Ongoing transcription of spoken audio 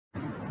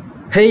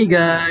Hey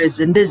guys,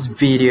 in this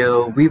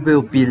video we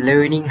will be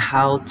learning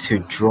how to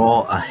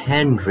draw a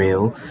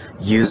handrail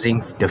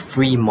using the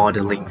free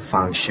modeling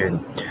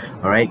function.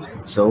 Alright,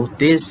 so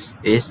this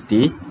is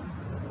the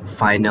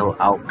final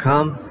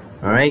outcome.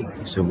 Alright,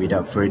 so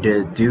without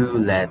further ado,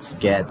 let's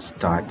get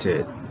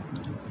started.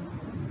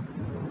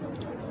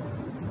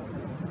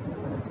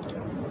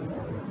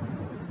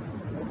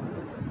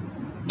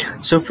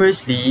 So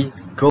firstly,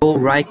 go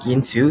right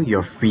into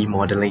your free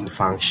modeling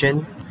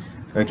function.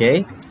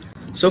 Okay,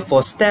 so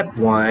for step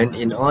 1,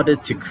 in order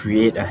to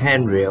create a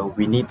handrail,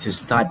 we need to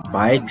start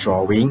by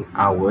drawing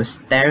our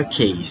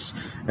staircase.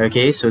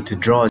 Okay, so to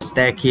draw a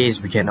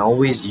staircase, we can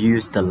always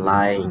use the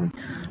line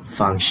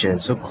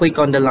function. So click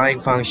on the line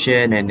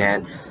function and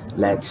then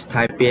let's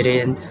type it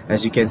in.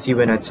 As you can see,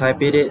 when I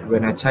type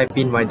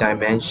in my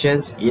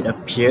dimensions, it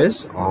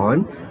appears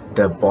on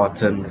the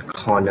bottom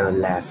corner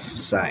left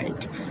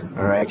side.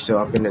 Alright, so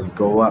I'm gonna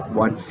go up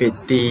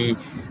 150,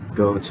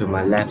 go to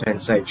my left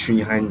hand side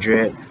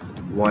 300,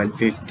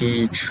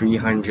 150,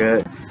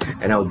 300,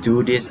 and I'll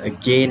do this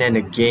again and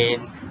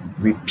again,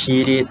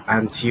 repeat it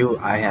until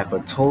I have a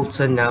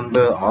total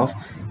number of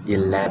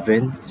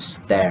 11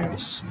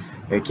 stairs.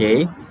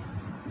 Okay,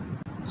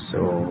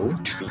 so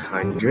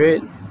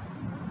 300,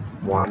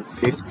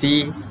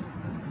 150,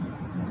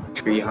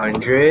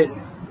 300,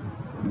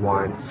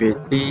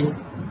 150,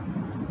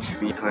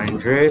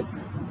 300,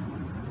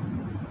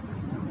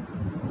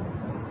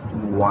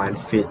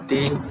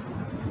 150,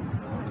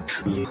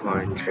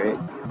 300,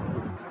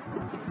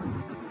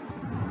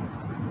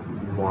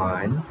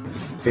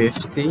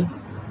 150,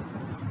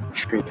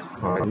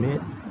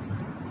 300,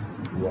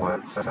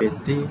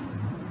 150,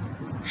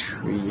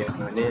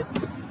 300,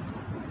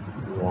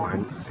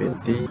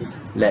 150.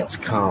 Let's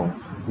count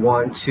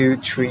 1, 2,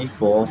 3,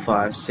 4,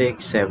 5,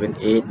 6, 7,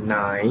 8,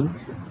 9.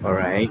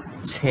 Alright,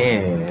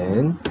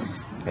 10,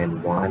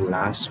 and one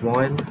last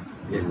one,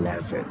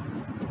 11.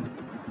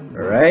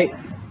 Alright,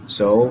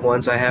 so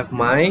once I have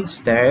my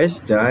stairs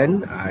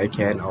done, I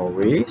can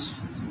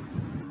always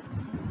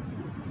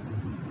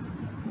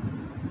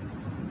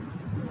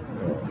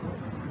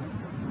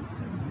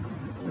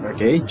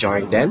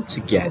join them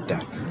together.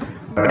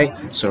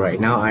 Alright, so right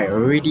now I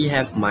already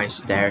have my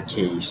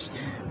staircase.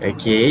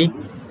 Okay,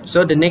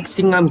 so the next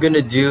thing I'm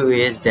gonna do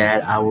is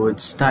that I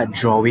would start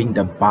drawing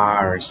the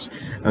bars.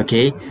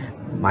 Okay,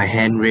 my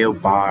handrail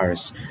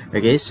bars.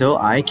 Okay, so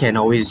I can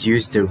always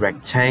use the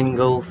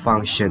rectangle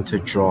function to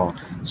draw.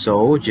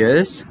 So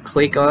just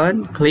click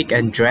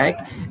and drag,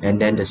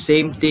 and then the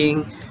same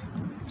thing,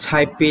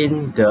 type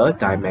in the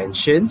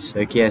dimensions.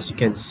 Okay, as you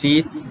can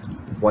see,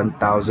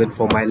 1000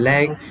 for my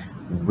length,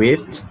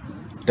 width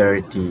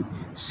 30.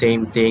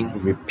 Same thing,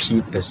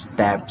 repeat the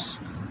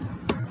steps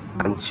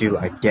until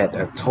I get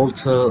a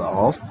total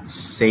of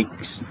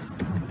 6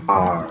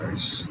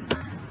 bars.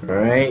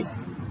 Alright,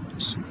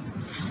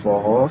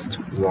 fourth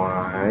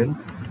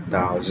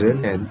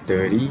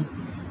 1030,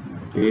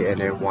 okay,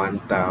 and then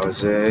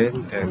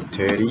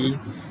 1030,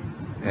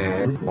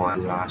 and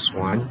one last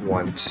one,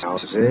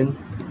 1000,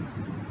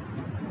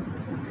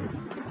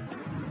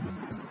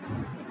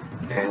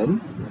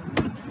 and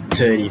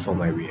 30 for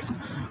my width.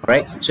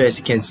 Alright, so as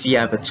you can see,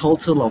 I have a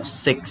total of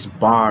 6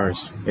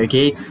 bars.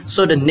 Okay,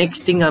 so the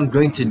next thing I'm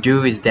going to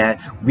do is that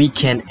we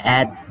can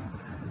add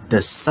the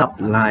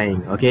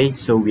subline. Okay,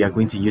 so we are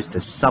going to use the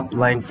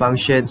subline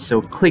function.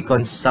 So click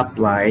on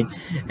subline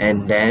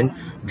and then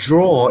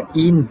draw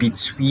in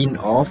between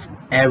of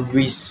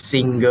every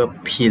single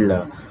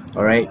pillar.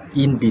 Alright,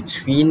 in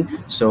between.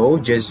 So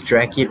just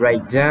drag it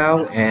right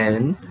down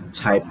and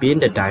type in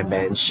the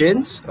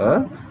dimensions,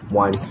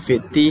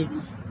 150.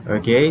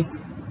 Okay,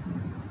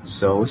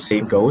 so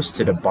same goes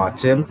to the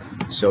bottom.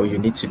 So you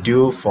need to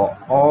do for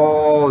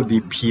all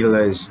the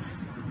pillars,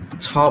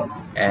 top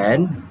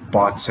and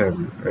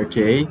bottom.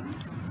 Okay,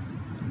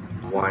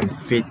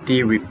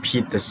 150,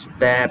 repeat the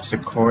steps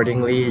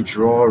accordingly,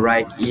 draw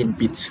right in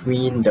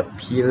between the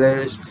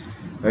pillars.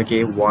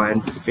 Okay,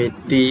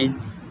 150,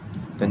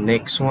 the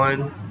next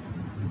one.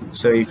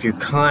 So if you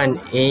can't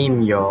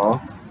aim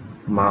your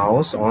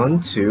mouse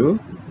onto,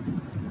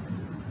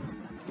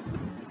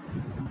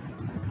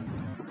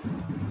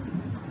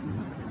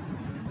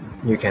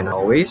 you can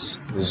always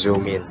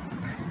zoom in.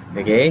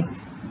 Okay,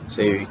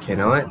 so if you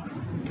cannot,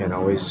 you can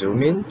always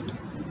zoom in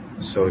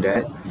so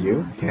that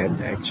you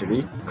can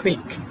actually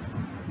click.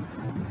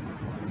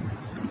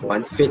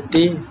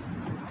 150.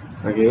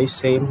 Okay,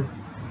 same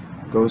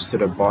goes to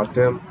the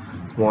bottom,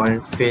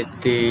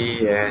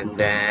 150, and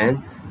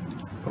then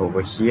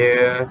over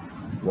here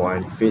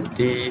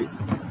 150.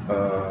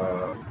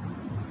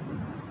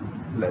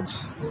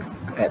 Let's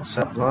add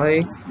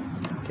subline.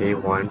 Okay,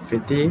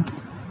 150,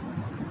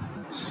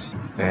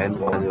 and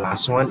one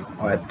last one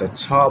at the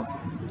top,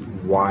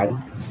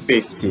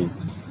 150.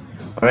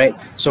 Alright,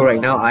 so right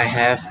now I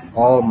have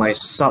all my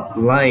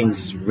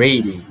sublines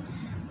ready.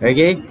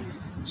 Okay,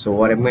 so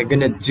what am I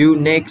gonna do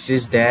next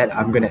is that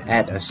I'm gonna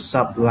add a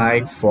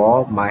subline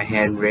for my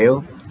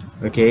handrail.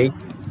 Okay,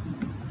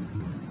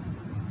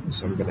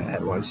 So I'm gonna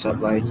add one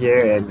subline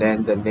here, and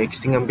then the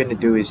next thing I'm gonna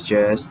do is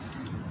just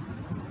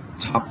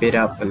top it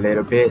up a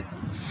little bit,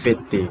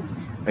 50.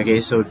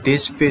 Okay, so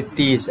this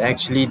 50 is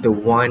actually the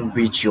one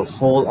which you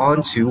hold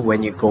on to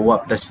when you go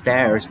up the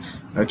stairs.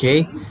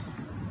 Okay,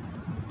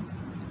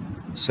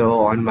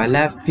 so on my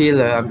left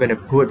pillar I'm gonna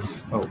put a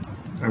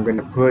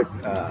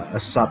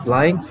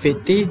subline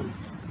 50.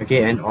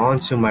 Okay, and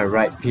onto my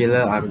right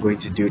pillar I'm going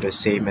to do the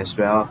same as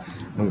well.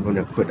 I'm going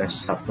to put a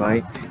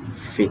subline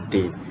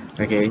 50.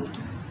 Okay,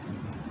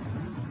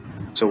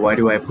 so why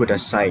do I put a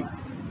side?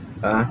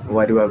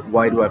 Why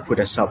do I put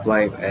a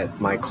subline at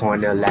my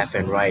corner left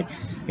and right?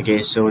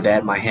 Okay, so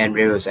that my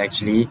handrail is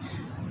actually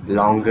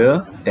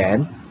longer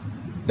than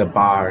the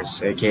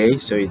bars. Okay,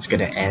 so it's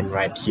gonna end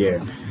right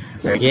here.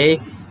 Okay,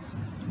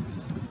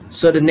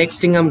 so the next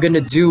thing I'm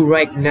gonna do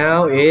right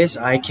now is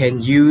I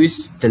can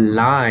use the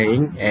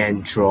line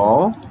and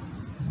draw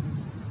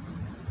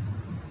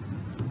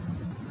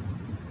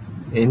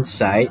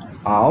inside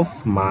of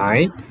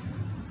my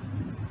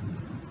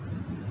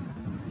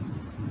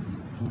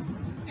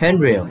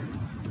handrail.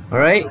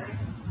 Alright,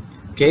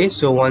 okay,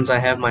 so once I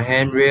have my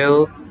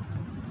handrail,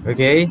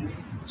 okay,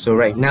 so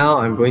right now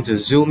I'm going to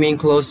zoom in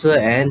closer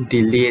and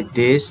delete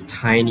these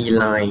tiny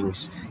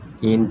lines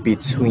in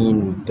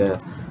between the,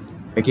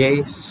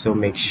 okay, so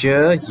make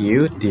sure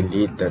you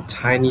delete the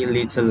tiny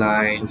little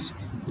lines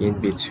in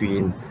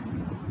between.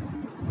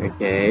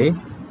 Okay,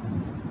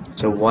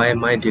 so why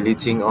am I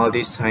deleting all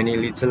these tiny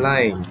little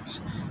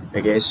lines?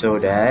 Okay, so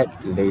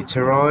that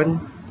later on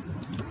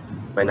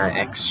when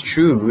I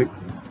extrude,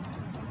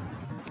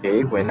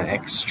 okay, when I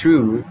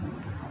extrude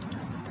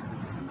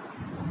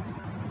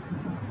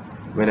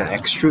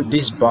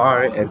this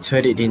bar and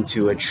turn it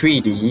into a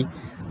 3D,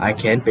 I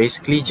can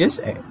basically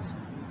just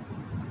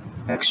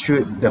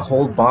extrude the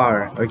whole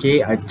bar.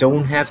 Okay, I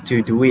don't have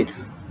to do it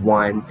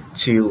 1,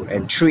 2,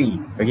 and 3.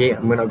 Okay,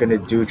 I'm not gonna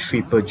do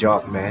triple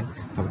job, man.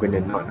 I'm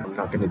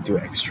not gonna do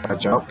extra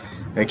job.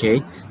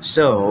 Okay,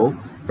 so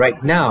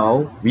right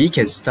now we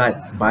can start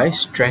by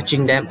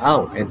stretching them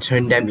out and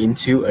turn them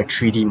into a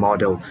 3D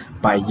model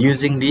by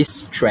using this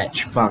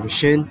stretch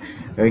function.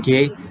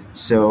 Okay,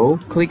 so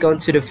click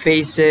onto the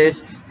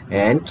faces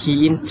and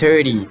key in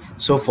 30.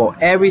 So for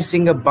every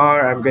single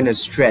bar I'm gonna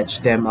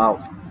stretch them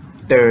out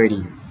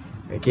 30.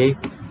 Okay,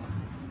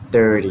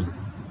 30.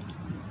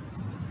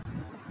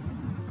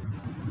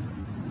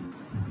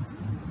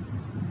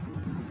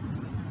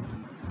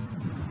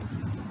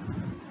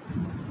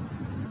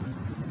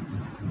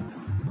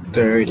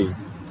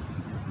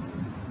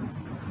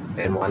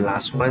 And one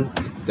last one,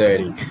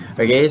 30.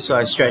 Okay, so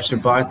I stretch the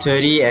bar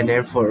 30, and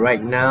then for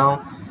right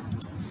now,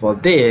 for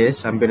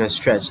this, I'm gonna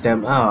stretch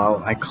them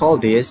out. I call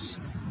this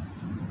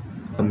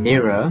a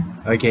mirror.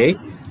 Okay,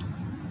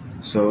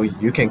 so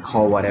you can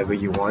call whatever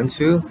you want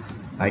to.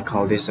 I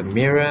call this a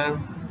mirror.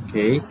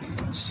 Okay,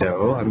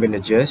 so I'm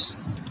gonna just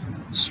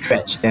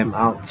stretch them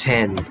out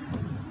 10.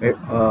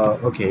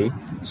 Okay,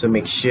 so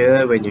make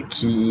sure when you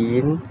key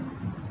in,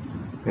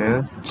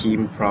 key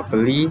in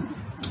properly.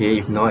 Okay,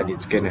 if not,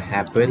 it's gonna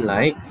happen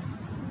like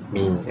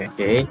me.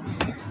 Okay,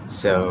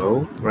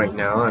 so right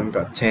now I've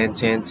got 10,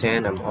 10,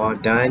 10. I'm all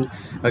done.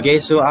 Okay,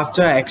 so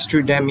after I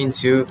extrude them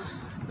into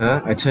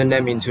I turn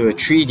them into a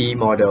 3D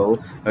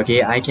model.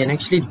 Okay, I can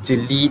actually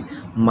delete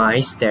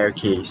my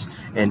staircase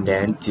and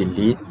then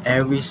delete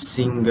every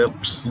single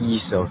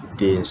piece of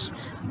this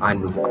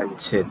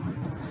unwanted.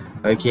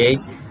 Okay,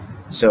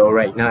 so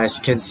right now as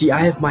you can see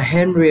I have my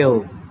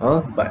handrail,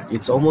 but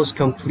it's almost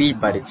complete,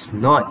 but it's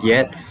not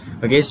yet.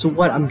 Okay, so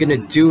what I'm gonna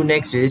do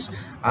next is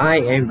I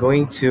am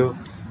going to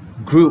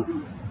group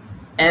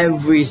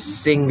every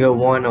single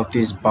one of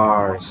these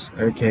bars.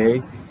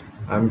 Okay,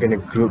 I'm gonna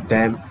group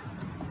them,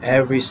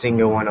 every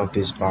single one of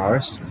these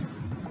bars,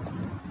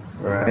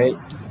 right,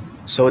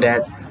 so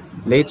that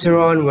later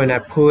on when I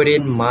put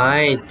in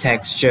my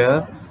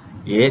texture,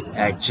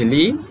 I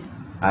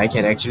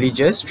can actually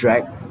just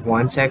drag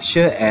one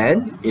texture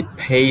and it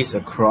pastes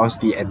across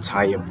the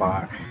entire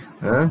bar.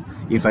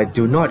 If I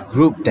do not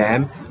group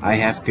them, I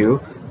have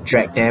to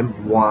drag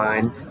them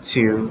 1,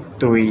 2,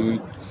 3,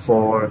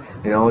 4,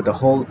 you know, the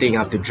whole thing I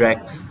have to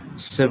drag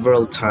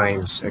several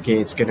times. Okay,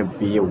 it's gonna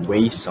be a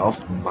waste of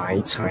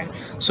my time.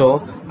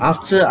 So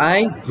after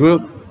I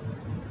group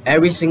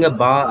every single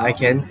bar, I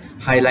can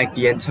highlight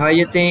the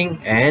entire thing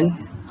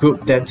and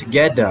group them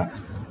together.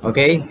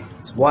 Okay,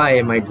 so why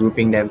am I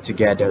grouping them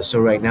together?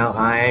 So right now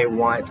I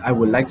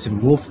would like to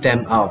move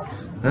them out.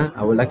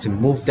 I would like to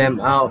move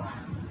them out,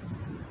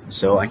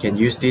 so I can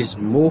use this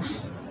move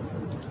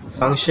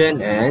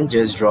function and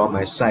just draw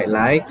my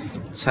sideline,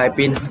 type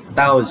in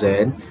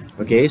 1000.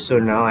 Okay, so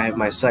now I have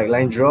my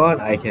sideline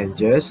drawn. I can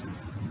just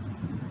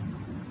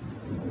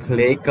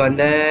click on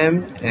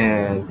them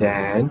and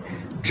then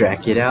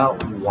drag it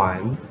out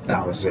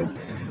 1000.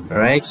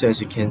 Alright, so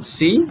as you can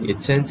see,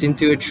 it turns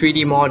into a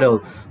 3D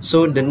model.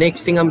 So the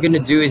next thing I'm gonna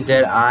do is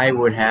that I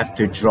would have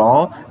to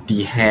draw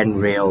the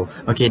handrail,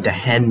 okay, the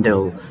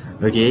handle.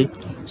 Okay,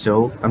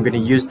 so I'm gonna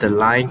use the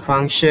line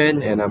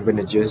function and I'm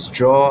gonna just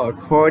draw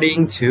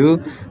according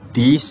to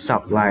the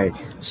subline.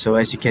 So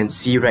as you can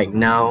see right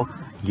now,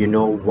 you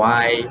know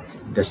why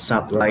the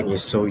subline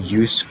is so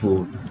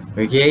useful.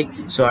 Okay,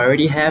 so I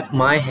already have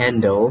my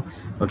handle.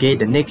 Okay,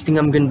 the next thing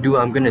I'm gonna do,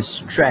 I'm gonna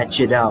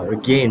stretch it out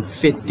again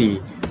 50.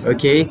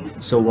 Okay,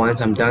 so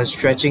once I'm done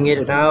stretching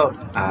it out,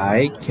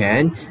 I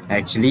can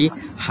actually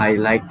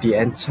highlight the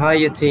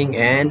entire thing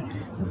and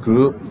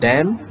group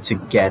them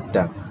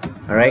together.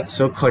 Alright,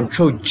 so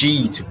Control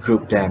G to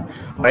group them.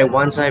 Alright,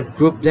 once I've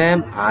grouped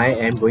them, I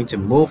am going to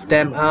move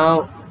them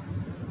out.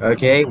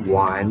 Okay,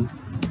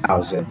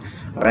 1000.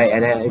 Alright,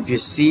 and if you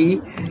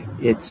see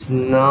it's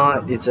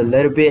a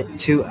little bit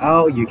too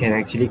out, you can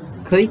actually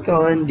click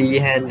on the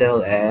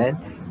handle and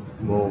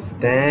move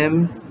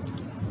them,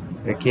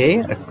 okay,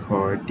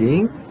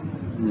 accordingly.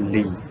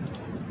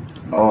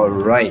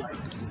 Alright,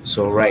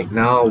 so right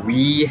now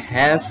we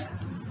have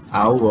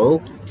our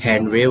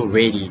handrail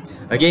ready.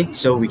 Okay,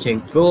 so we can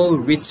go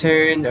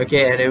return,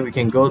 okay, and then we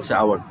can go to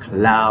our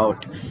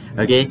cloud,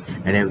 okay,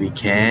 and then we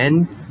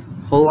can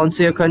hold on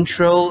to your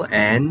control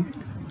and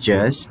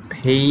just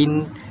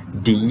paint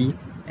the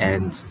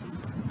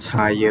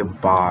entire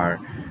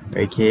bar.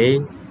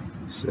 Okay,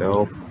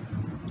 so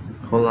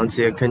hold on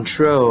to your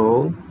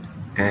control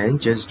and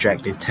just drag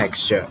the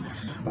texture.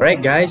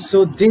 Alright guys,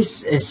 so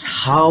this is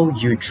how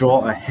you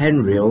draw a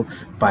handrail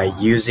by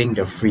using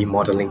the free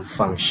modeling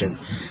function.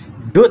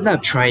 Good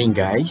luck trying,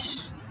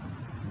 guys.